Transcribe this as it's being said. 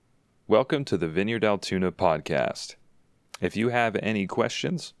Welcome to the Vineyard Altoona podcast. If you have any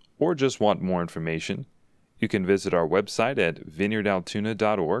questions or just want more information, you can visit our website at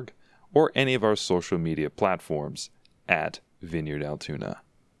vineyardaltoona.org or any of our social media platforms at Vineyard Altoona.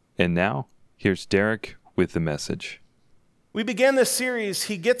 And now, here's Derek with the message. We began this series,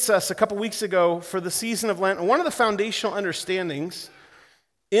 He Gets Us, a couple weeks ago for the season of Lent. And one of the foundational understandings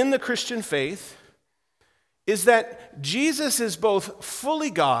in the Christian faith is that Jesus is both fully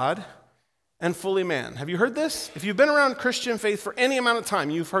God and fully man. Have you heard this? If you've been around Christian faith for any amount of time,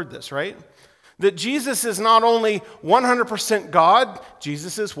 you've heard this, right? That Jesus is not only 100% God,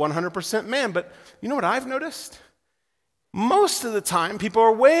 Jesus is 100% man. But you know what I've noticed? Most of the time, people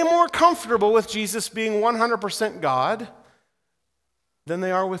are way more comfortable with Jesus being 100% God than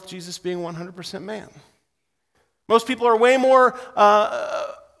they are with Jesus being 100% man. Most people are way more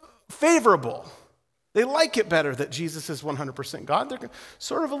favorable. They like it better that Jesus is 100% God. They're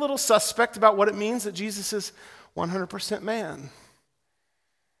sort of a little suspect about what it means that Jesus is 100% man.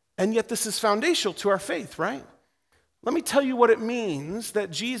 And yet this is foundational to our faith, right? Let me tell you what it means that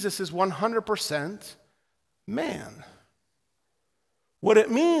Jesus is 100% man. What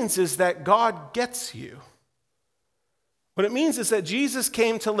it means is that God gets you. What it means is that Jesus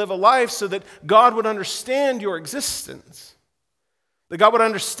came to live a life so that God would understand your existence. That God would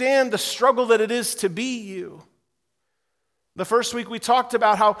understand the struggle that it is to be you. The first week we talked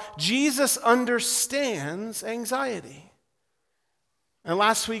about how Jesus understands anxiety. And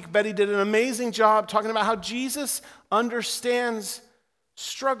last week Betty did an amazing job talking about how Jesus understands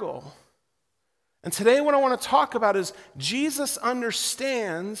struggle. And today what I want to talk about is Jesus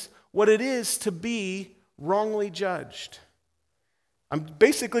understands what it is to be wrongly judged. I'm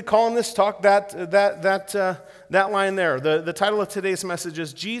basically calling this talk that line there. The title of today's message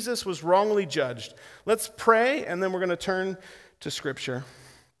is Jesus was wrongly judged. Let's pray, and then we're going to turn to Scripture.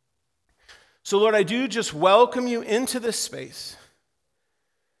 So, Lord, I do just welcome you into this space.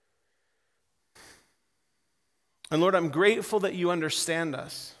 And Lord, I'm grateful that you understand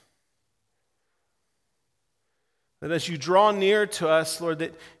us. That as you draw near to us, Lord,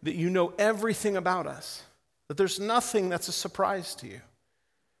 that you know everything about us. That there's nothing that's a surprise to you.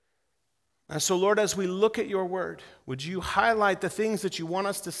 And so, Lord, as we look at your word, would you highlight the things that you want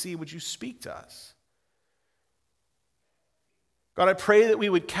us to see? Would you speak to us? God, I pray that we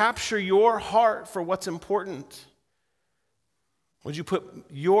would capture your heart for what's important. Would you put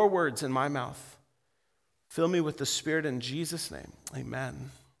your words in my mouth? Fill me with the Spirit in Jesus' name.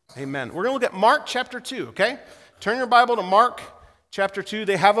 Amen. Amen. We're going to look at Mark chapter 2, okay? Turn your Bible to Mark chapter 2.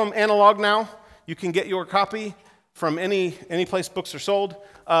 They have them analog now. You can get your copy from any place books are sold.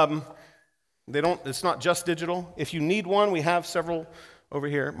 It's not just digital. If you need one, we have several over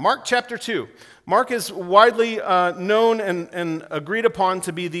here. Mark chapter 2. Mark is widely known and agreed upon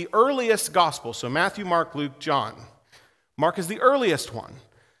to be the earliest gospel. So Matthew, Mark, Luke, John. Mark is the earliest one.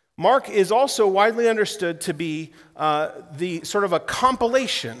 Mark is also widely understood to be the sort of a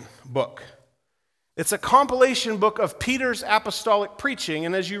compilation book. It's a compilation book of Peter's apostolic preaching,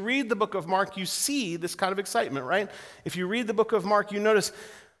 and as you read the book of Mark, you see this kind of excitement, right? If you read the book of Mark, you notice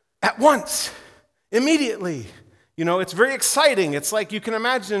at once, immediately, it's very exciting. It's like you can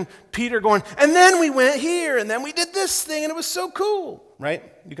imagine Peter going, and then we went here, and then we did this thing, and it was so cool, right?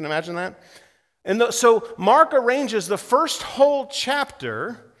 You can imagine that? And so Mark arranges the first whole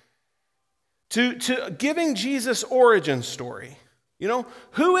chapter to giving Jesus' origin story.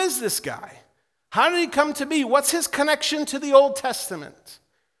 Who is this guy? How did he come to be? What's his connection to the Old Testament?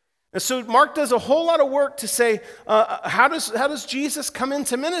 And so Mark does a whole lot of work to say, how does Jesus come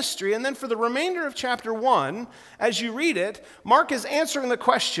into ministry? And then for the remainder of chapter 1, as you read it, Mark is answering the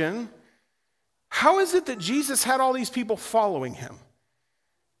question, how is it that Jesus had all these people following him?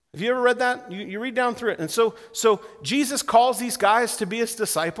 Have you ever read that? You read down through it. And so Jesus calls these guys to be his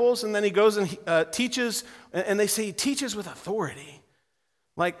disciples, and then he goes and teaches, and they say he teaches with authority.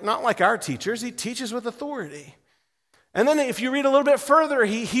 Not like our teachers, he teaches with authority. And then if you read a little bit further,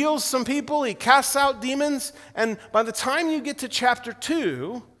 he heals some people, he casts out demons, and by the time you get to chapter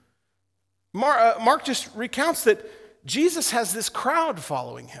 2, Mark just recounts that Jesus has this crowd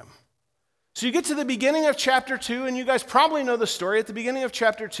following him. So you get to the beginning of chapter 2, and you guys probably know the story. At the beginning of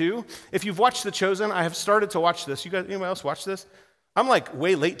chapter 2, if you've watched The Chosen, I have started to watch this. You guys, anyone else watch this? I'm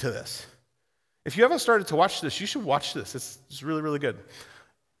way late to this. If you haven't started to watch this, you should watch this. It's really, really good.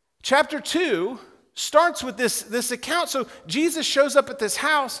 Chapter 2 starts with this account. So Jesus shows up at this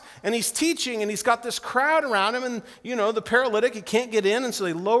house, and he's teaching, and he's got this crowd around him, and, the paralytic, he can't get in, and so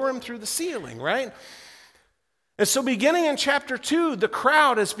they lower him through the ceiling, right? And so beginning in chapter 2, the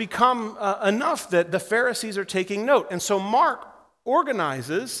crowd has become enough that the Pharisees are taking note. And so Mark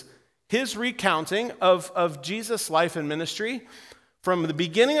organizes his recounting of Jesus' life and ministry from the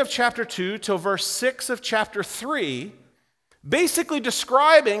beginning of chapter 2 till verse 6 of chapter 3, basically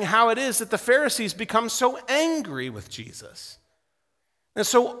describing how it is that the Pharisees become so angry with Jesus. And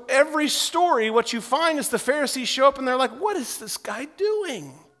so every story, what you find is the Pharisees show up and they're like, what is this guy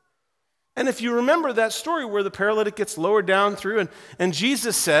doing? And if you remember that story where the paralytic gets lowered down through and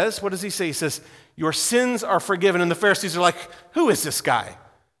Jesus says, what does he say? He says, your sins are forgiven. And the Pharisees are like, who is this guy?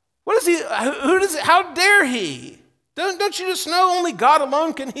 What is he? How dare he? Don't you just know only God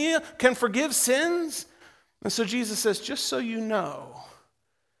alone can forgive sins? And so Jesus says, just so you know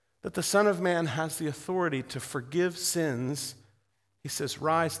that the Son of Man has the authority to forgive sins, he says,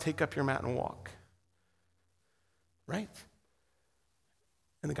 rise, take up your mat and walk. Right?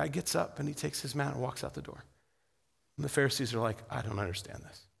 And the guy gets up and he takes his mat and walks out the door. And the Pharisees are like, I don't understand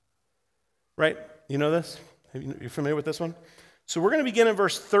this. Right? You know this? You familiar with this one? So we're going to begin in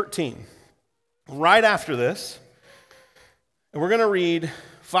verse 13. Right after this, and we're going to read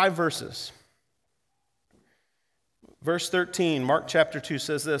 5 verses. Verse 13, Mark chapter 2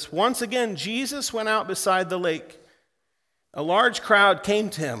 says this, once again, Jesus went out beside the lake. A large crowd came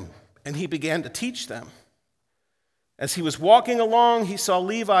to him, and he began to teach them. As he was walking along, he saw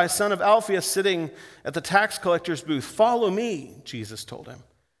Levi, son of Alphaeus, sitting at the tax collector's booth. Follow me, Jesus told him.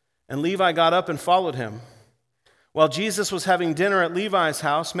 And Levi got up and followed him. While Jesus was having dinner at Levi's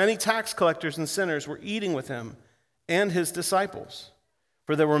house, many tax collectors and sinners were eating with him and his disciples,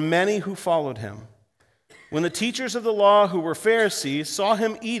 for there were many who followed him. When the teachers of the law, who were Pharisees, saw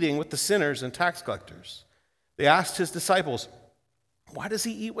him eating with the sinners and tax collectors, they asked his disciples, why does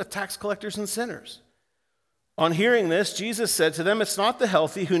he eat with tax collectors and sinners? On hearing this, Jesus said to them, it's not the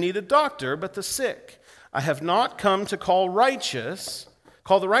healthy who need a doctor, but the sick. I have not come to call the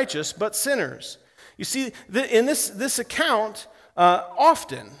righteous, but sinners. You see, in this account,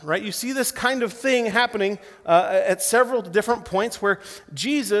 often, right, you see this kind of thing happening at several different points where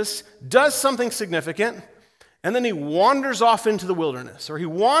Jesus does something significant, and then he wanders off into the wilderness, or he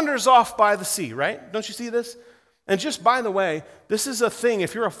wanders off by the sea, right? Don't you see this? And just by the way, this is a thing,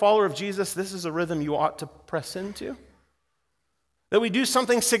 if you're a follower of Jesus, this is a rhythm you ought to press into. That we do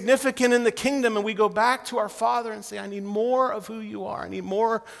something significant in the kingdom and we go back to our Father and say, I need more of who you are. I need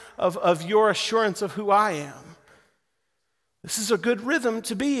more of your assurance of who I am. This is a good rhythm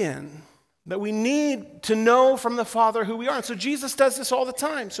to be in. That we need to know from the Father who we are. And so Jesus does this all the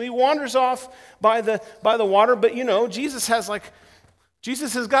time. So he wanders off by the water, but you know, Jesus has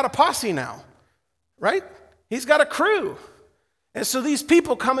got a posse now, right? He's got a crew. And so these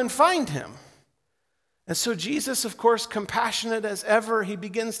people come and find him. And so Jesus, of course, compassionate as ever, he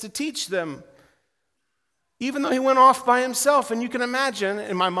begins to teach them. Even though he went off by himself, and you can imagine,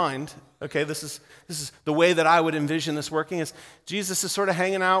 in my mind, okay, this is the way that I would envision this working, is Jesus is sort of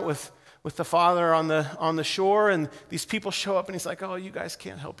hanging out with the Father on the shore, and these people show up, and he's like, oh, you guys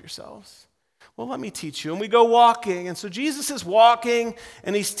can't help yourselves. Well, let me teach you. And we go walking. And so Jesus is walking,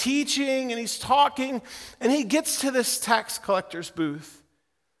 and he's teaching, and he's talking, and he gets to this tax collector's booth.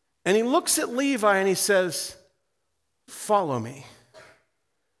 And he looks at Levi, and he says, follow me.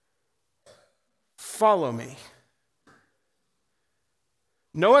 Follow me.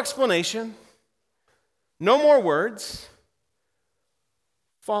 No explanation. No more words.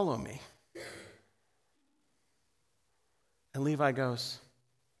 Follow me. And Levi goes,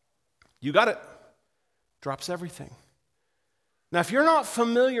 you got it. Drops everything. Now, if you're not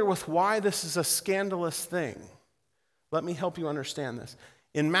familiar with why this is a scandalous thing, let me help you understand this.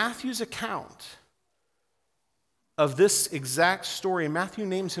 In Matthew's account of this exact story, Matthew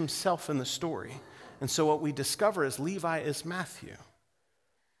names himself in the story. And so what we discover is Levi is Matthew.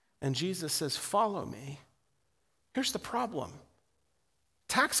 And Jesus says, follow me. Here's the problem.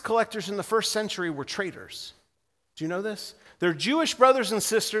 Tax collectors in the first century were traitors. Do you know this? They're Jewish brothers and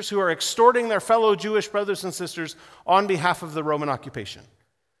sisters who are extorting their fellow Jewish brothers and sisters on behalf of the Roman occupation.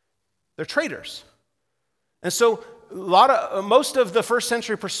 They're traitors. And so most of the first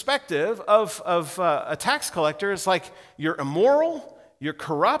century perspective of a tax collector is like, you're immoral, you're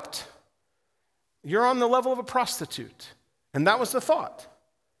corrupt, you're on the level of a prostitute. And that was the thought.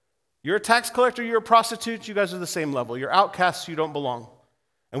 You're a tax collector, you're a prostitute, you guys are the same level. You're outcasts, you don't belong.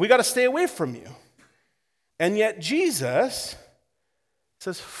 And we got to stay away from you. And yet Jesus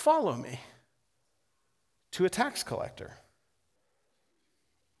says, follow me to a tax collector.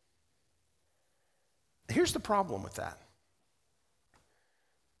 Here's the problem with that.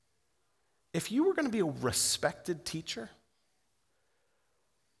 If you were going to be a respected teacher,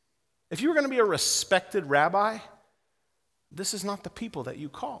 if you were going to be a respected rabbi, this is not the people that you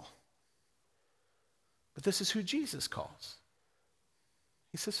call. But this is who Jesus calls.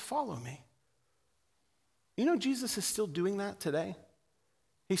 He says, follow me. You know, Jesus is still doing that today.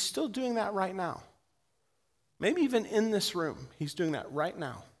 He's still doing that right now. Maybe even in this room, he's doing that right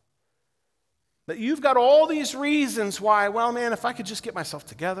now. That you've got all these reasons why, well, man, if I could just get myself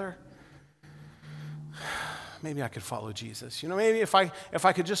together, maybe I could follow Jesus. You know, maybe if I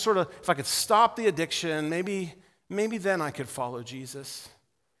could just if I could stop the addiction, maybe then I could follow Jesus.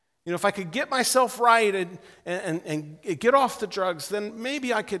 You know, if I could get myself right and get off the drugs, then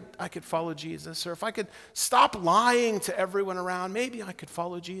maybe I could follow Jesus. Or if I could stop lying to everyone around, maybe I could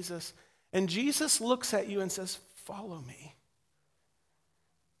follow Jesus. And Jesus looks at you and says, follow me.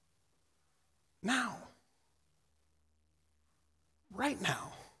 Now. Right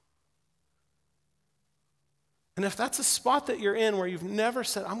now. And if that's a spot that you're in where you've never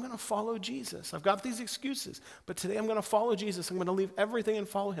said, I'm going to follow Jesus. I've got these excuses, but today I'm going to follow Jesus. I'm going to leave everything and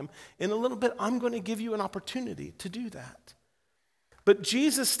follow him. In a little bit, I'm going to give you an opportunity to do that. But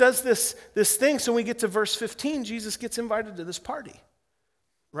Jesus does this thing. So when we get to verse 15, Jesus gets invited to this party,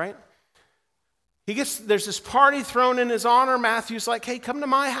 right? There's this party thrown in his honor. Matthew's like, hey, come to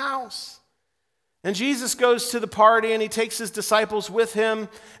my house. And Jesus goes to the party and he takes his disciples with him.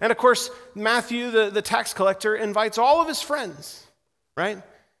 And of course, Matthew, the tax collector, invites all of his friends, right?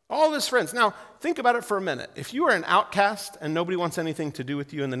 All of his friends. Now, think about it for a minute. If you are an outcast and nobody wants anything to do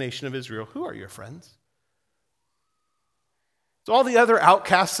with you in the nation of Israel, who are your friends? It's all the other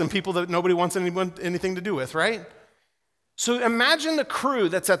outcasts and people that nobody wants anything to do with, right? So imagine the crew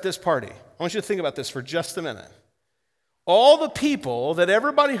that's at this party. I want you to think about this for just a minute. All the people that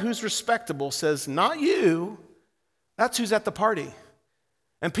everybody who's respectable says, not you, that's who's at the party.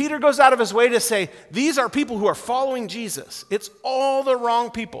 And Peter goes out of his way to say, these are people who are following Jesus. It's all the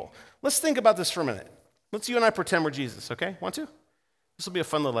wrong people. Let's think about this for a minute. Let's you and I pretend we're Jesus, okay? Want to? This will be a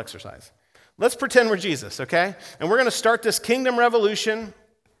fun little exercise. Let's pretend we're Jesus, okay? And we're going to start this kingdom revolution.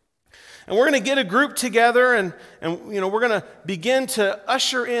 And we're going to get a group together and you know, we're going to begin to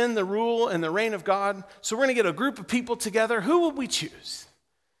usher in the rule and the reign of God. So we're going to get a group of people together. Who will we choose?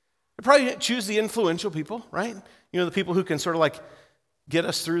 We'll probably choose the influential people, right? You know, the people who can sort of like get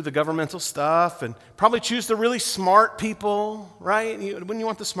us through the governmental stuff, and probably choose the really smart people, right? Wouldn't you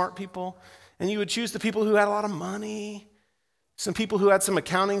want the smart people? And you would choose the people who had a lot of money, some people who had some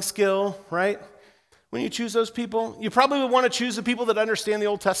accounting skill, right? When you choose those people, you probably would want to choose the people that understand the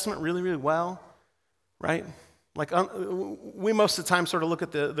Old Testament really, really well, right? Like we most of the time sort of look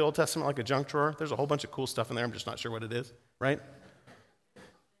at the Old Testament like a junk drawer. There's a whole bunch of cool stuff in there. I'm just not sure what it is, right?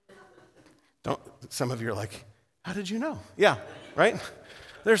 Some of you are like, how did you know? Yeah, right?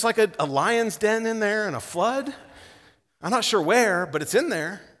 There's like a lion's den in there and a flood. I'm not sure where, but it's in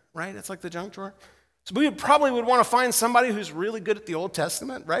there, right? It's like the junk drawer. So we probably would want to find somebody who's really good at the Old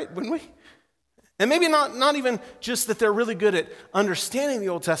Testament, right? Wouldn't we? And maybe not even just that they're really good at understanding the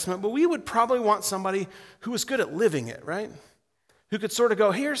Old Testament, but we would probably want somebody who was good at living it, right? Who could sort of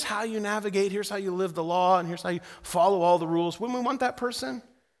go, here's how you navigate, here's how you live the law, and here's how you follow all the rules. Wouldn't we want that person?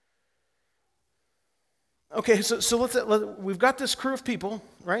 Okay, so we've got this crew of people,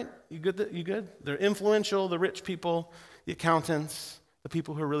 right? You good? They're influential, the rich people, the accountants, the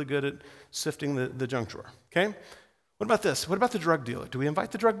people who are really good at sifting the junk drawer, okay? What about this? What about the drug dealer? Do we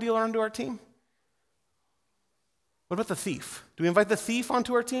invite the drug dealer onto our team? What about the thief? Do we invite the thief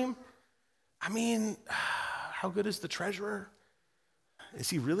onto our team? I mean, how good is the treasurer? Is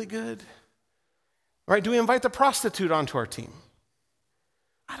he really good? All right, do we invite the prostitute onto our team?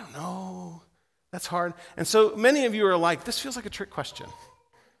 I don't know. That's hard. And so many of you are like, this feels like a trick question.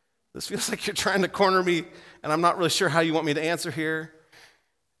 This feels like you're trying to corner me, and I'm not really sure how you want me to answer here.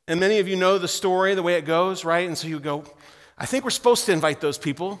 And many of you know the story, the way it goes, right? And so you go, I think we're supposed to invite those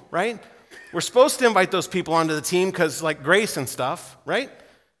people, right? We're supposed to invite those people onto the team because like grace and stuff, right?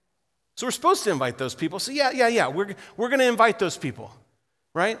 So we're supposed to invite those people. So yeah. We're going to invite those people,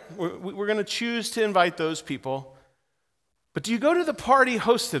 right? We're going to choose to invite those people. But do you go to the party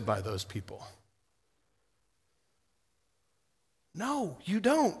hosted by those people? No, you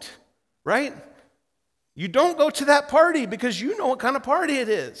don't, right? You don't go to that party because you know what kind of party it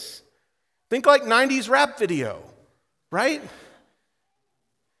is. Think like 90s rap video, right?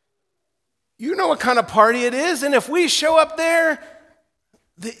 You know what kind of party it is, and if we show up there,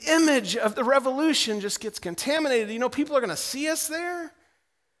 the image of the revolution just gets contaminated. You know, people are going to see us there.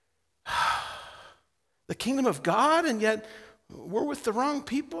 The kingdom of God, and yet we're with the wrong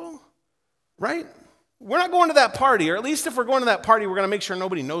people, right? We're not going to that party, or at least if we're going to that party, we're going to make sure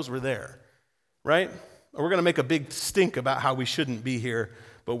nobody knows we're there, right? Or we're going to make a big stink about how we shouldn't be here,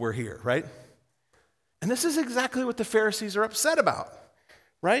 but we're here, right? And this is exactly what the Pharisees are upset about.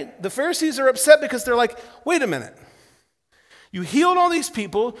 Right? The Pharisees are upset because they're like, wait a minute. You healed all these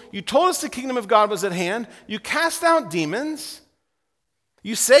people. You told us the kingdom of God was at hand. You cast out demons.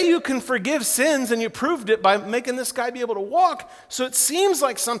 You say you can forgive sins, and you proved it by making this guy be able to walk. So it seems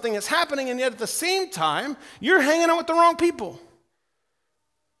like something is happening, and yet at the same time, you're hanging out with the wrong people.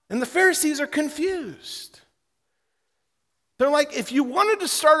 And the Pharisees are confused. They're like, if you wanted to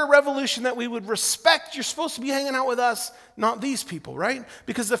start a revolution that we would respect, you're supposed to be hanging out with us, not these people, right?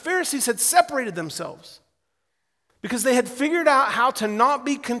 Because the Pharisees had separated themselves. Because they had figured out how to not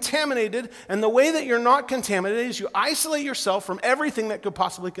be contaminated, and the way that you're not contaminated is you isolate yourself from everything that could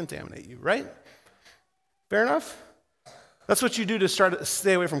possibly contaminate you, right? Fair enough? That's what you do to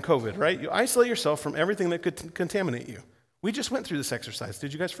stay away from COVID, right? You isolate yourself from everything that could contaminate you. We just went through this exercise.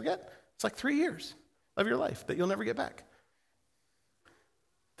 Did you guys forget? It's like 3 years of your life that you'll never get back.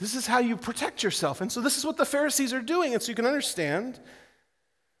 This is how you protect yourself. And so this is what the Pharisees are doing. And so you can understand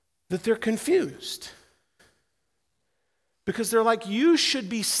that they're confused. Because they're like, you should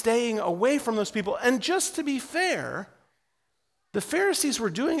be staying away from those people. And just to be fair, the Pharisees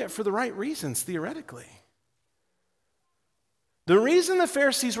were doing it for the right reasons, theoretically. The reason the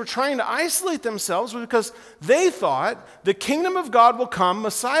Pharisees were trying to isolate themselves was because they thought the kingdom of God will come,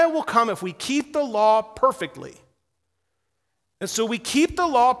 Messiah will come if we keep the law perfectly. And so we keep the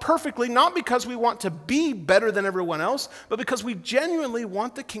law perfectly, not because we want to be better than everyone else, but because we genuinely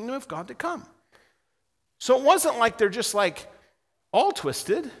want the kingdom of God to come. So it wasn't like they're just like all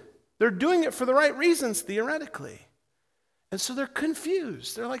twisted. They're doing it for the right reasons, theoretically. And so they're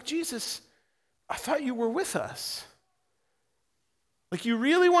confused. They're like, Jesus, I thought you were with us. Like, you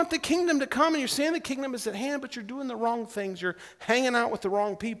really want the kingdom to come, and you're saying the kingdom is at hand, but you're doing the wrong things. You're hanging out with the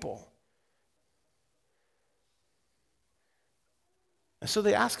wrong people. And so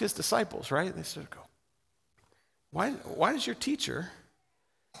they ask his disciples, right? They sort of go, why is your teacher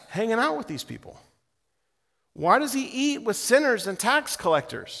hanging out with these people? Why does he eat with sinners and tax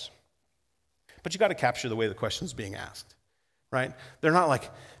collectors? But you got to capture the way the question's being asked, right? They're not like,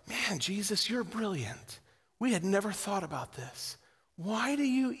 man, Jesus, you're brilliant. We had never thought about this. Why do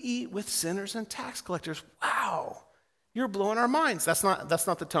you eat with sinners and tax collectors? Wow, you're blowing our minds. That's not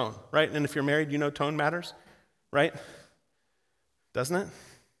the tone, right? And if you're married, you know tone matters, right? Doesn't it?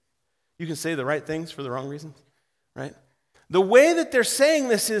 You can say the right things for the wrong reasons, right? The way that they're saying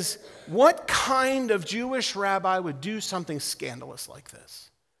this is, what kind of Jewish rabbi would do something scandalous like this?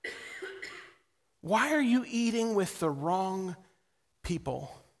 Why are you eating with the wrong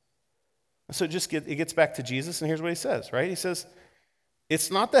people? So it gets back to Jesus, and here's what he says, right? He says, it's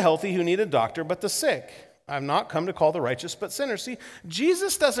not the healthy who need a doctor, but the sick. I've not come to call the righteous, but sinners. See,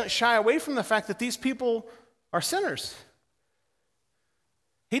 Jesus doesn't shy away from the fact that these people are sinners.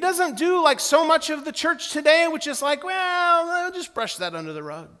 He doesn't do like so much of the church today, which is like, well, I'll just brush that under the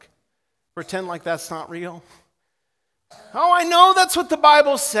rug. Pretend like that's not real. Oh, I know that's what the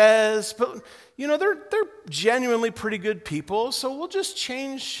Bible says, but you know, they're genuinely pretty good people, so we'll just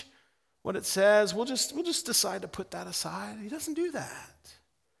change what it says. We'll just decide to put that aside. He doesn't do that.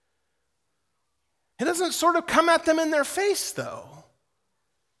 He doesn't sort of come at them in their face, though.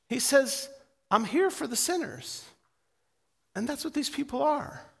 He says, I'm here for the sinners. And that's what these people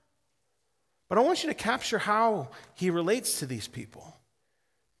are. But I want you to capture how he relates to these people.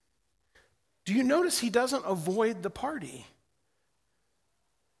 Do you notice he doesn't avoid the party?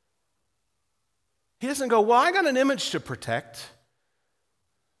 He doesn't go, well, I got an image to protect,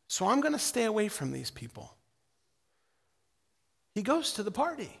 so I'm going to stay away from these people. He goes to the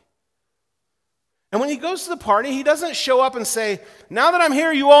party. And when he goes to the party, he doesn't show up and say, now that I'm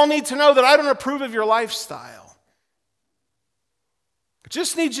here, you all need to know that I don't approve of your lifestyle. I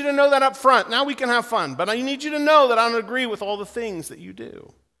just need you to know that up front. Now we can have fun, but I need you to know that I don't agree with all the things that you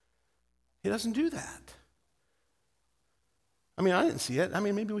do. He doesn't do that. I mean, I didn't see it. I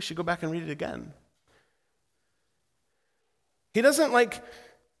mean, maybe we should go back and read it again. He doesn't like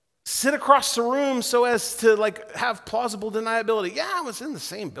sit across the room so as to like have plausible deniability. Yeah, I was in the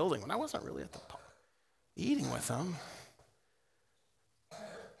same building, but I wasn't really at the eating with them.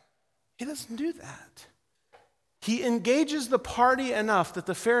 He doesn't do that. He engages the party enough that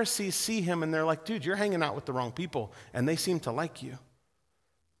the Pharisees see him and they're like, dude, you're hanging out with the wrong people, and they seem to like you,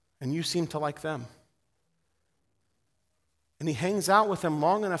 and you seem to like them. And he hangs out with them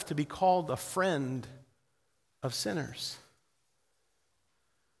long enough to be called a friend of sinners.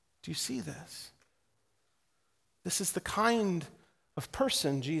 Do you see this? This is the kind of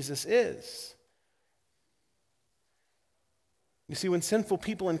person Jesus is. You see, when sinful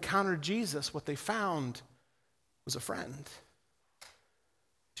people encountered Jesus, what they found was a friend.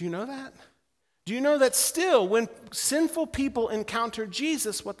 Do you know that? Do you know that still, when sinful people encounter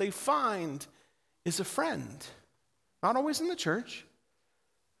Jesus, what they find is a friend? Not always in the church.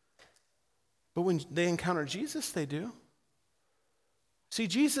 But when they encounter Jesus, they do. See,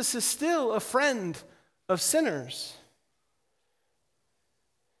 Jesus is still a friend of sinners.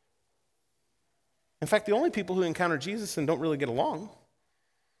 In fact, the only people who encounter Jesus and don't really get along,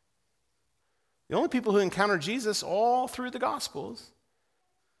 the only people who encounter Jesus all through the Gospels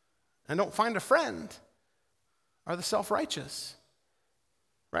and don't find a friend are the self-righteous.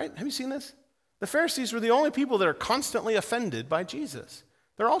 Right? Have you seen this? The Pharisees were the only people that are constantly offended by Jesus.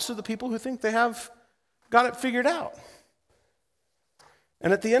 They're also the people who think they have got it figured out.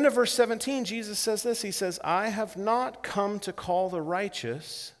 And at the end of verse 17, Jesus says this. He says, I have not come to call the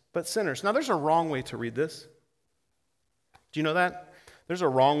righteous, but sinners. Now, there's a wrong way to read this. Do you know that? There's a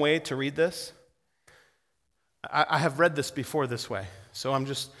wrong way to read this. I have read this before this way, so I'm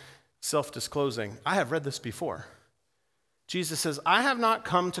just self-disclosing. I have read this before. Jesus says, I have not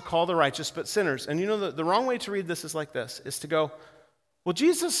come to call the righteous, but sinners. And you know, the wrong way to read this is like this, is to go, well,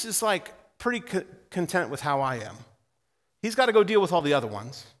 Jesus is like pretty content with how I am. He's got to go deal with all the other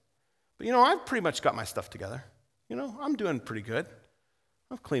ones. But you know, I've pretty much got my stuff together. You know, I'm doing pretty good.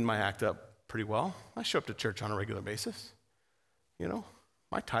 I've cleaned my act up pretty well. I show up to church on a regular basis. You know,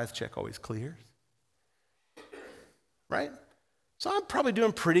 my tithe check always clears. Right? So I'm probably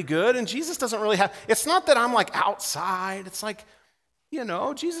doing pretty good, and Jesus doesn't really have, it's not that I'm like outside. It's like, you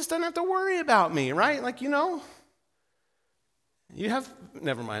know, Jesus doesn't have to worry about me, right? Like, you know,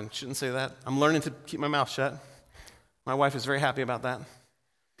 never mind, shouldn't say that. I'm learning to keep my mouth shut. My wife is very happy about that.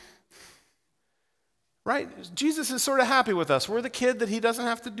 Right? Jesus is sort of happy with us. We're the kid that he doesn't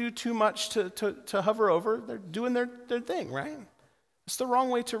have to do too much to hover over. They're doing their thing, right? It's the wrong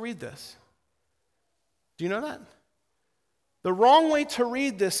way to read this. Do you know that? The wrong way to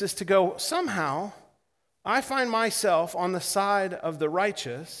read this is to go, somehow, I find myself on the side of the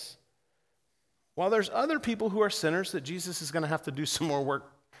righteous, while there's other people who are sinners that Jesus is going to have to do some more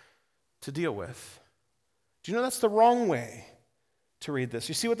work to deal with. Do you know that's the wrong way to read this?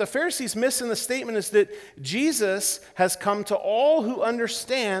 You see, what the Pharisees miss in the statement is that Jesus has come to all who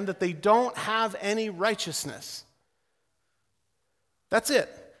understand that they don't have any righteousness. That's it.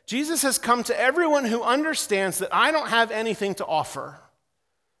 Jesus has come to everyone who understands that I don't have anything to offer.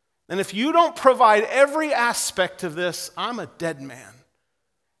 And if you don't provide every aspect of this, I'm a dead man.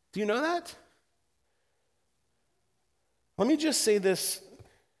 Do you know that? Let me just say this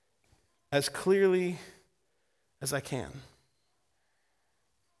as clearly as I can.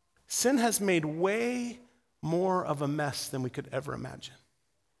 Sin has made way more of a mess than we could ever imagine.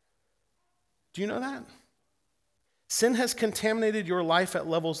 Do you know that? Sin has contaminated your life at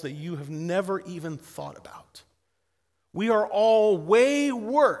levels that you have never even thought about. We are all way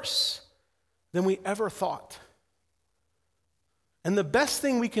worse than we ever thought. And the best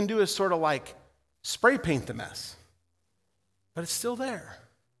thing we can do is sort of like spray paint the mess. But it's still there.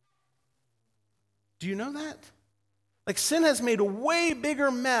 Do you know that? Like, sin has made a way bigger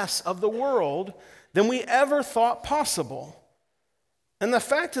mess of the world than we ever thought possible. And the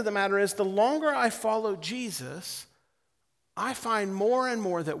fact of the matter is, the longer I follow Jesus, I find more and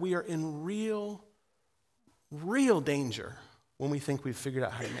more that we are in real danger when we think we've figured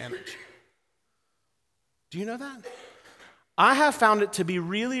out how to manage. Do you know that? I have found it to be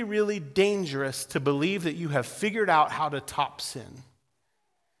really, really dangerous to believe that you have figured out how to top sin.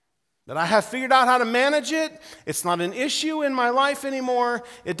 That I have figured out how to manage it. It's not an issue in my life anymore.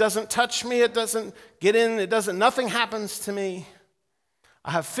 It doesn't touch me. It doesn't get in. Nothing happens to me.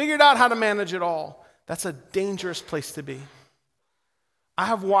 I have figured out how to manage it all. That's a dangerous place to be. I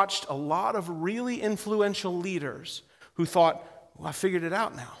have watched a lot of really influential leaders who thought, well, I figured it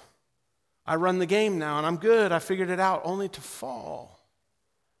out now. I run the game now and I'm good. I figured it out, only to fall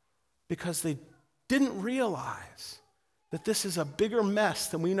because they didn't realize that this is a bigger mess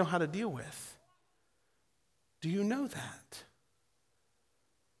than we know how to deal with. Do you know that?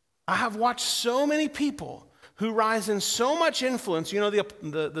 I have watched so many people who rise in so much influence. You know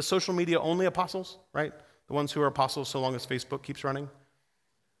the social media only apostles, right? The ones who are apostles so long as Facebook keeps running.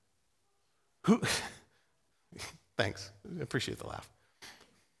 Thanks. I appreciate the laugh.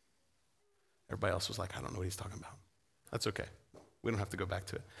 Everybody else was like, I don't know what he's talking about. That's okay. We don't have to go back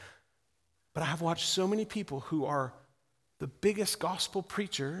to it. But I have watched so many people who are the biggest gospel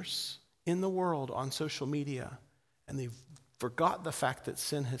preachers in the world on social media, and they've forgot the fact that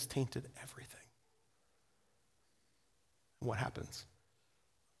sin has tainted everything. And what happens?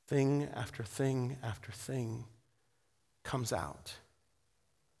 Thing after thing after thing comes out.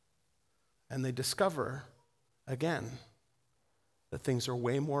 And they discover, again, that things are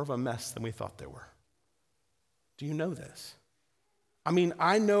way more of a mess than we thought they were. Do you know this? I mean,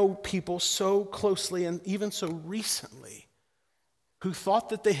 I know people so closely and even so recently who thought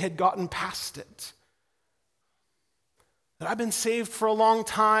that they had gotten past it. That I've been saved for a long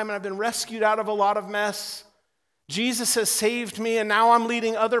time and I've been rescued out of a lot of mess. Jesus has saved me and now I'm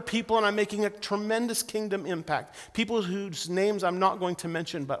leading other people and I'm making a tremendous kingdom impact. People whose names I'm not going to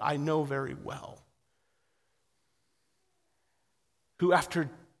mention, but I know very well. Who after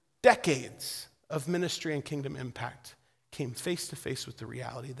decades of ministry and kingdom impact came face to face with the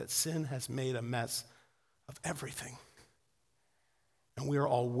reality that sin has made a mess of everything. And we are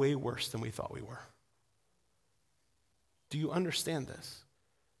all way worse than we thought we were. Do you understand this?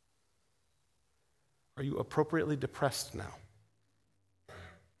 Are you appropriately depressed now?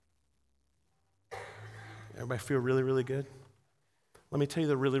 Everybody feel really, really good? Let me tell you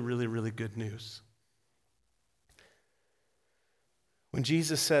the really, really, really good news. When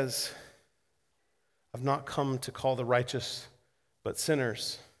Jesus says, I've not come to call the righteous, but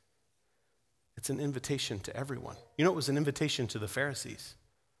sinners, it's an invitation to everyone. You know, it was an invitation to the Pharisees.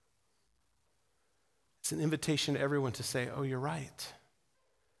 It's an invitation to everyone to say, oh, you're right.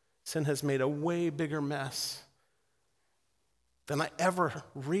 Sin has made a way bigger mess than I ever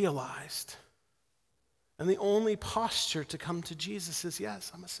realized. And the only posture to come to Jesus is,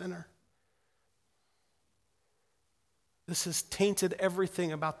 yes, I'm a sinner. This has tainted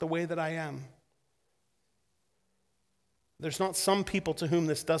everything about the way that I am. There's not some people to whom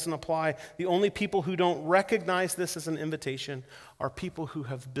this doesn't apply. The only people who don't recognize this as an invitation are people who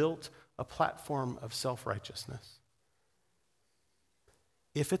have built a platform of self-righteousness.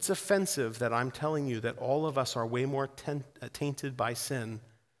 If it's offensive that I'm telling you that all of us are way more tainted by sin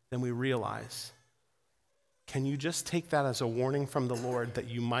than we realize, can you just take that as a warning from the Lord that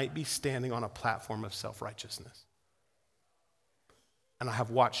you might be standing on a platform of self-righteousness? And I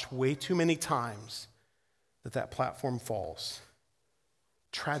have watched way too many times that platform falls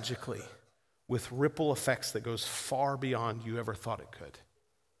tragically with ripple effects that goes far beyond you ever thought it could.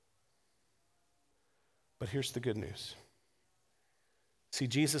 But here's the good news. See,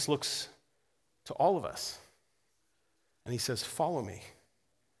 Jesus looks to all of us and he says, follow me.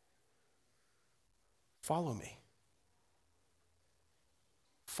 Follow me.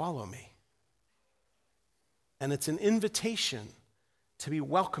 Follow me. And it's an invitation to be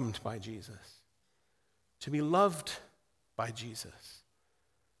welcomed by Jesus, to be loved by Jesus,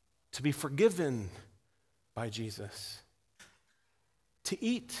 to be forgiven by Jesus, to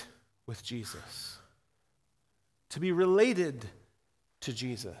eat with Jesus, to be related to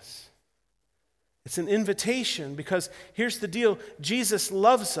Jesus. It's an invitation because here's the deal. Jesus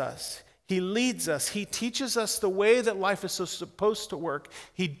loves us. He leads us. He teaches us the way that life is supposed to work.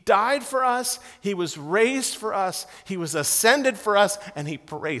 He died for us. He was raised for us. He was ascended for us, and he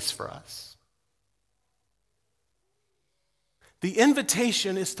prays for us. The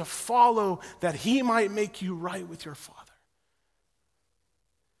invitation is to follow that he might make you right with your Father.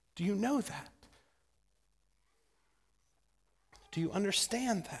 Do you know that? Do you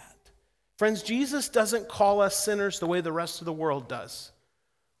understand that? Friends, Jesus doesn't call us sinners the way the rest of the world does.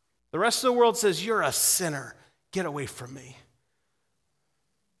 The rest of the world says, you're a sinner. Get away from me.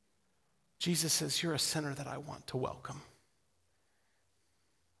 Jesus says, you're a sinner that I want to welcome.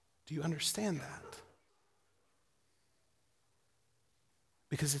 Do you understand that?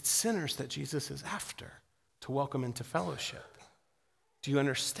 Because it's sinners that Jesus is after to welcome into fellowship. Do you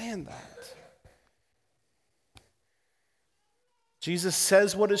understand that? Jesus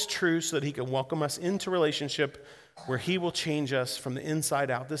says what is true so that he can welcome us into relationship where he will change us from the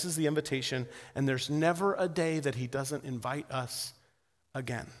inside out. This is the invitation, and there's never a day that he doesn't invite us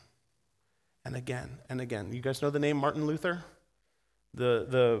again and again and again. You guys know the name Martin Luther?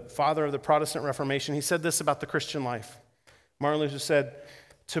 The father of the Protestant Reformation. He said this about the Christian life. Martin Luther said,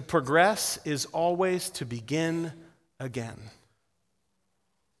 to progress is always to begin again.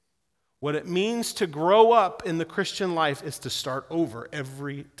 What it means to grow up in the Christian life is to start over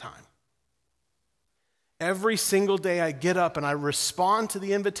every time. Every single day I get up and I respond to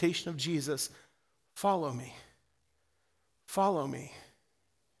the invitation of Jesus, follow me. Follow me.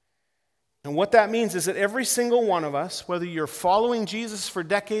 And what that means is that every single one of us, whether you're following Jesus for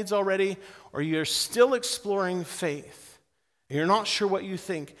decades already or you're still exploring faith, and you're not sure what you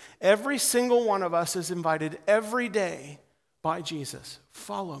think, every single one of us is invited every day by Jesus,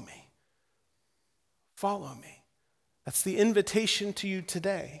 follow me. Follow me. That's the invitation to you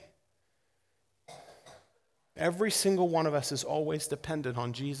today. Every single one of us is always dependent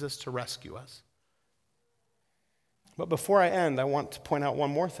on Jesus to rescue us. But before I end, I want to point out one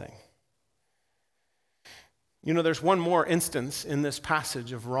more thing. You know, there's one more instance in this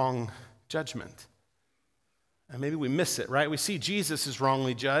passage of wrong judgment. And maybe we miss it, right? We see Jesus is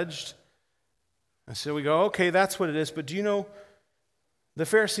wrongly judged. And so we go, okay, that's what it is. But do you know the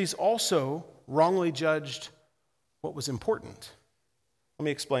Pharisees also wrongly judged what was important? Let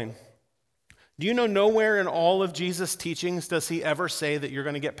me explain. Do you know nowhere in all of Jesus' teachings does he ever say that you're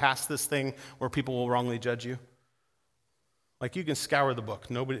going to get past this thing where people will wrongly judge you? Like, you can scour the book.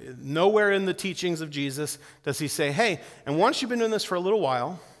 Nowhere in the teachings of Jesus does he say, hey, and once you've been doing this for a little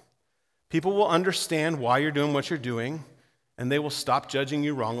while, people will understand why you're doing what you're doing, and they will stop judging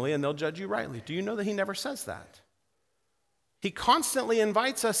you wrongly, and they'll judge you rightly. Do you know that he never says that? He constantly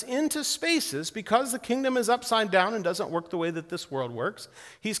invites us into spaces because the kingdom is upside down and doesn't work the way that this world works.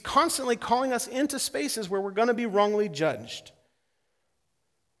 He's constantly calling us into spaces where we're going to be wrongly judged.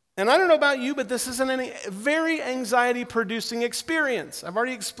 And I don't know about you, but this isn't a very anxiety-producing experience. I've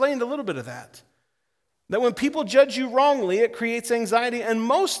already explained a little bit of that. That when people judge you wrongly, it creates anxiety. And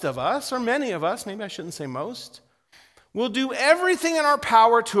most of us, or many of us, maybe I shouldn't say most, will do everything in our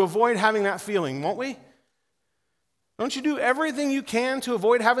power to avoid having that feeling, won't we? Don't you do everything you can to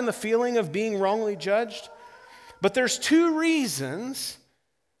avoid having the feeling of being wrongly judged? But there's two reasons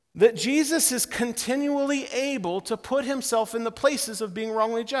that Jesus is continually able to put himself in the places of being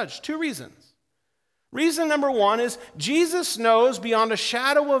wrongly judged. Two reasons. Reason number one is Jesus knows beyond a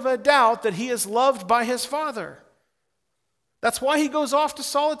shadow of a doubt that he is loved by his Father. That's why he goes off to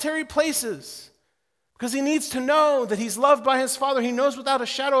solitary places. Because he needs to know that he's loved by his Father. He knows without a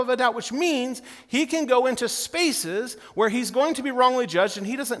shadow of a doubt, which means he can go into spaces where he's going to be wrongly judged, and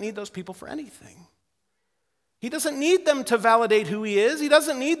he doesn't need those people for anything. He doesn't need them to validate who he is. He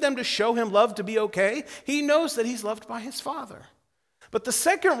doesn't need them to show him love to be okay. He knows that he's loved by his Father. But the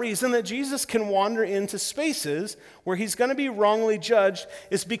second reason that Jesus can wander into spaces where he's going to be wrongly judged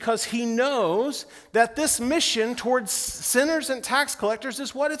is because he knows that this mission towards sinners and tax collectors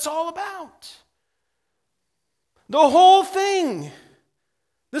is what it's all about. The whole thing.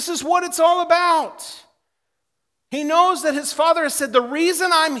 This is what it's all about. He knows that his Father has said, the reason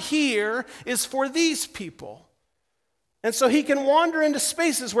I'm here is for these people. And so he can wander into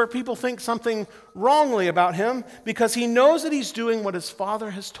spaces where people think something wrongly about him because he knows that he's doing what his Father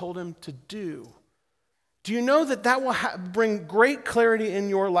has told him to do. Do you know that that will bring great clarity in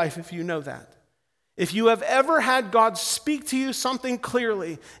your life if you know that? If you have ever had God speak to you something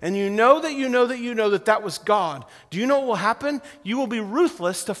clearly, and you know that that was God, do you know what will happen? You will be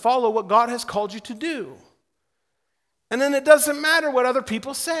ruthless to follow what God has called you to do. And then it doesn't matter what other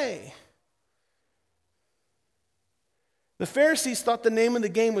people say. The Pharisees thought the name of the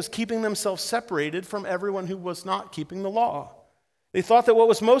game was keeping themselves separated from everyone who was not keeping the law. They thought that what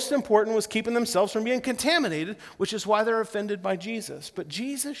was most important was keeping themselves from being contaminated, which is why they're offended by Jesus. But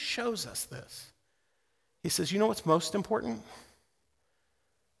Jesus shows us this. He says, you know what's most important?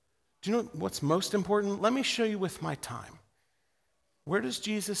 Do you know what's most important? Let me show you with my time. Where does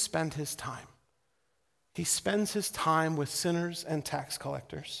Jesus spend his time? He spends his time with sinners and tax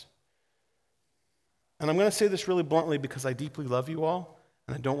collectors. And I'm going to say this really bluntly because I deeply love you all,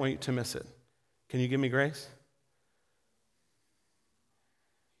 and I don't want you to miss it. Can you give me grace?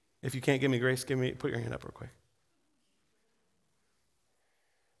 If you can't give me grace, put your hand up real quick.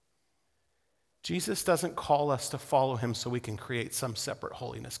 Jesus doesn't call us to follow him so we can create some separate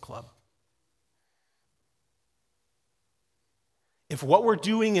holiness club. If what we're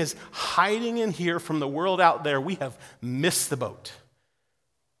doing is hiding in here from the world out there, we have missed the boat.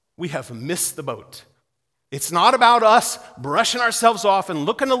 We have missed the boat. It's not about us brushing ourselves off and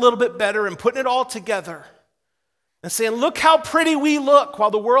looking a little bit better and putting it all together and saying, look how pretty we look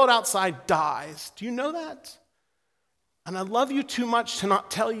while the world outside dies. Do you know that? And I love you too much to not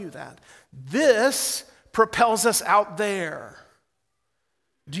tell you that. This propels us out there.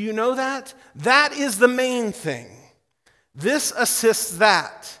 Do you know that? That is the main thing. This assists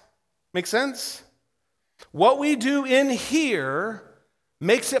that. Make sense? What we do in here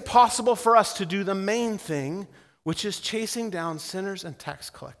makes it possible for us to do the main thing, which is chasing down sinners and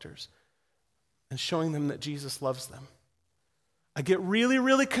tax collectors and showing them that Jesus loves them. I get really,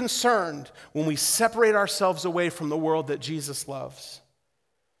 really concerned when we separate ourselves away from the world that Jesus loves.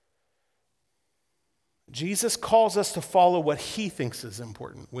 Jesus calls us to follow what he thinks is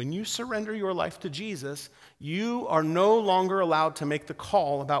important. When you surrender your life to Jesus, you are no longer allowed to make the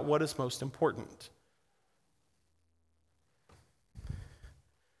call about what is most important.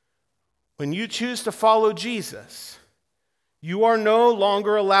 When you choose to follow Jesus, you are no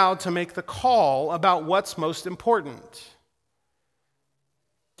longer allowed to make the call about what's most important.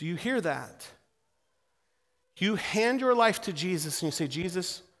 Do you hear that? You hand your life to Jesus and you say,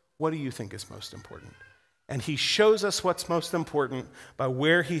 Jesus, what do you think is most important? And he shows us what's most important by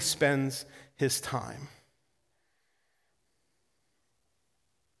where he spends his time.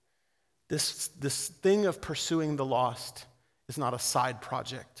 This thing of pursuing the lost is not a side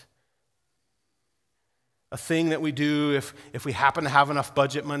project. A thing that we do if we happen to have enough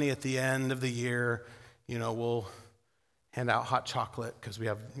budget money at the end of the year, we'll hand out hot chocolate because we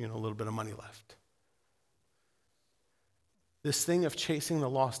have, a little bit of money left. This thing of chasing the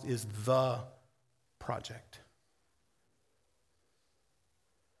lost is the project.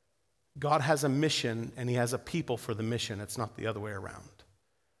 God has a mission and he has a people for the mission. It's not the other way around.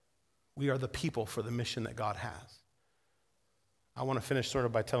 We are the people for the mission that God has. I want to finish sort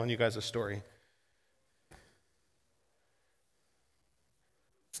of by telling you guys a story.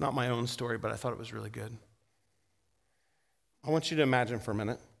 It's not my own story, but I thought it was really good. I want you to imagine for a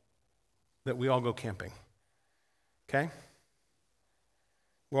minute that we all go camping. Okay?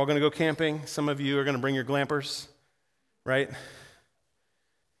 We're all going to go camping. Some of you are going to bring your glampers, right?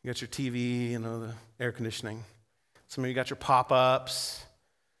 You got your TV, the air conditioning. Some of you got your pop-ups.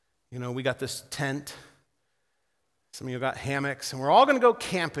 We got this tent. Some of you got hammocks, and we're all going to go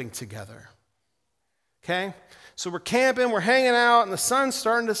camping together. Okay? So we're camping, we're hanging out, and the sun's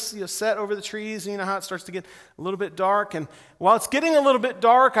starting to set over the trees, and you know how it starts to get a little bit dark. And while it's getting a little bit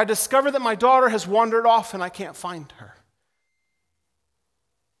dark, I discover that my daughter has wandered off, and I can't find her.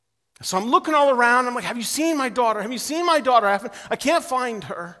 So I'm looking all around. I'm like, have you seen my daughter? Have you seen my daughter? I can't find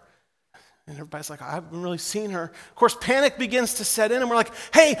her. And everybody's like, I haven't really seen her. Of course, panic begins to set in, and we're like,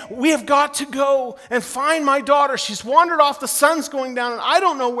 hey, we have got to go and find my daughter. She's wandered off. The sun's going down, and I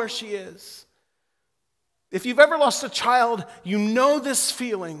don't know where she is. If you've ever lost a child, you know this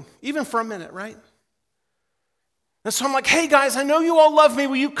feeling, even for a minute, right? And so I'm like, hey guys, I know you all love me.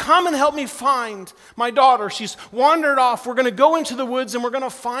 Will you come and help me find my daughter? She's wandered off. We're going to go into the woods and we're going to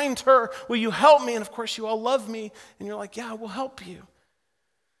find her. Will you help me? And of course, you all love me. And you're like, yeah, we'll help you.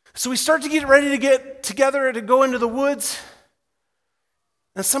 So we start to get ready to get together to go into the woods.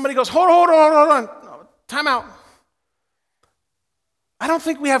 And somebody goes, hold on. Time out. I don't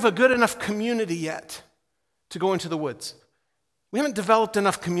think we have a good enough community yet to go into the woods. We haven't developed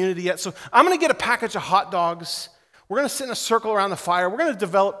enough community yet. So I'm going to get a package of hot dogs. We're going to sit in a circle around the fire. We're going to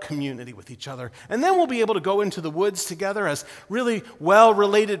develop community with each other. And then we'll be able to go into the woods together as really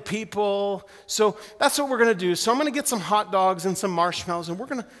well-related people. So that's what we're going to do. So I'm going to get some hot dogs and some marshmallows, and we're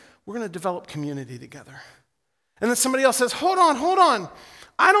going to develop community together. And then somebody else says, hold on.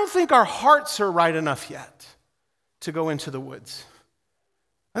 I don't think our hearts are right enough yet to go into the woods.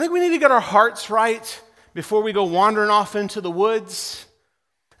 I think we need to get our hearts right before we go wandering off into the woods.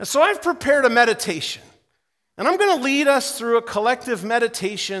 And so I've prepared a meditation. And I'm going to lead us through a collective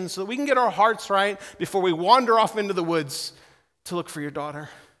meditation so that we can get our hearts right before we wander off into the woods to look for your daughter.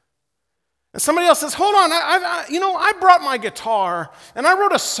 And somebody else says, hold on, I brought my guitar and I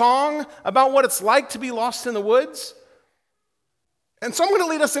wrote a song about what it's like to be lost in the woods. And so I'm going to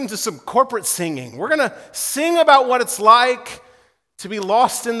lead us into some corporate singing. We're going to sing about what it's like to be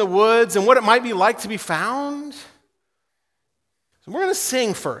lost in the woods and what it might be like to be found. So we're going to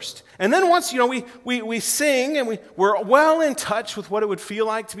sing first. And then once, we sing and we're well in touch with what it would feel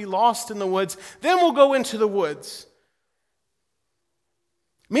like to be lost in the woods, then we'll go into the woods.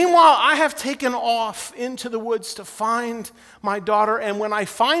 Meanwhile, I have taken off into the woods to find my daughter, and when I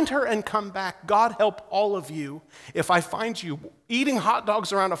find her and come back, God help all of you if I find you eating hot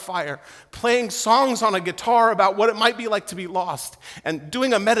dogs around a fire, playing songs on a guitar about what it might be like to be lost, and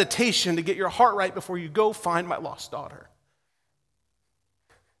doing a meditation to get your heart right before you go find my lost daughter.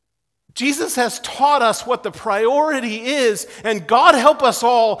 Jesus has taught us what the priority is, and God help us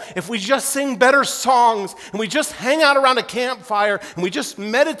all if we just sing better songs and we just hang out around a campfire and we just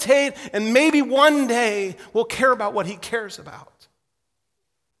meditate, and maybe one day we'll care about what he cares about.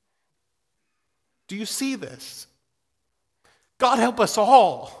 Do you see this? God help us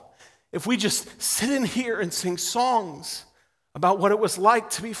all if we just sit in here and sing songs about what it was like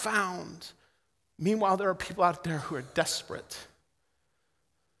to be found. Meanwhile, there are people out there who are desperate.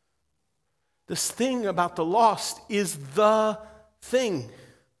 This thing about the lost is the thing.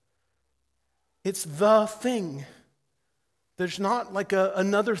 It's the thing. There's not like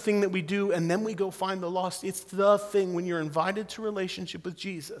another thing that we do and then we go find the lost. It's the thing. When you're invited to a relationship with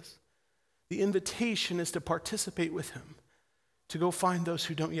Jesus, the invitation is to participate with him, to go find those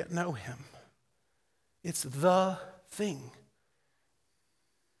who don't yet know him. It's the thing.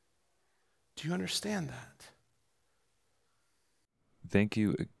 Do you understand that? Thank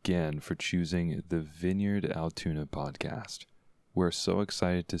you again for choosing the Vineyard Altoona podcast. We're so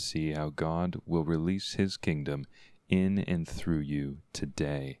excited to see how God will release his kingdom in and through you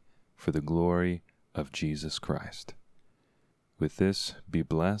today for the glory of Jesus Christ. With this, be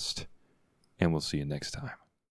blessed, and we'll see you next time.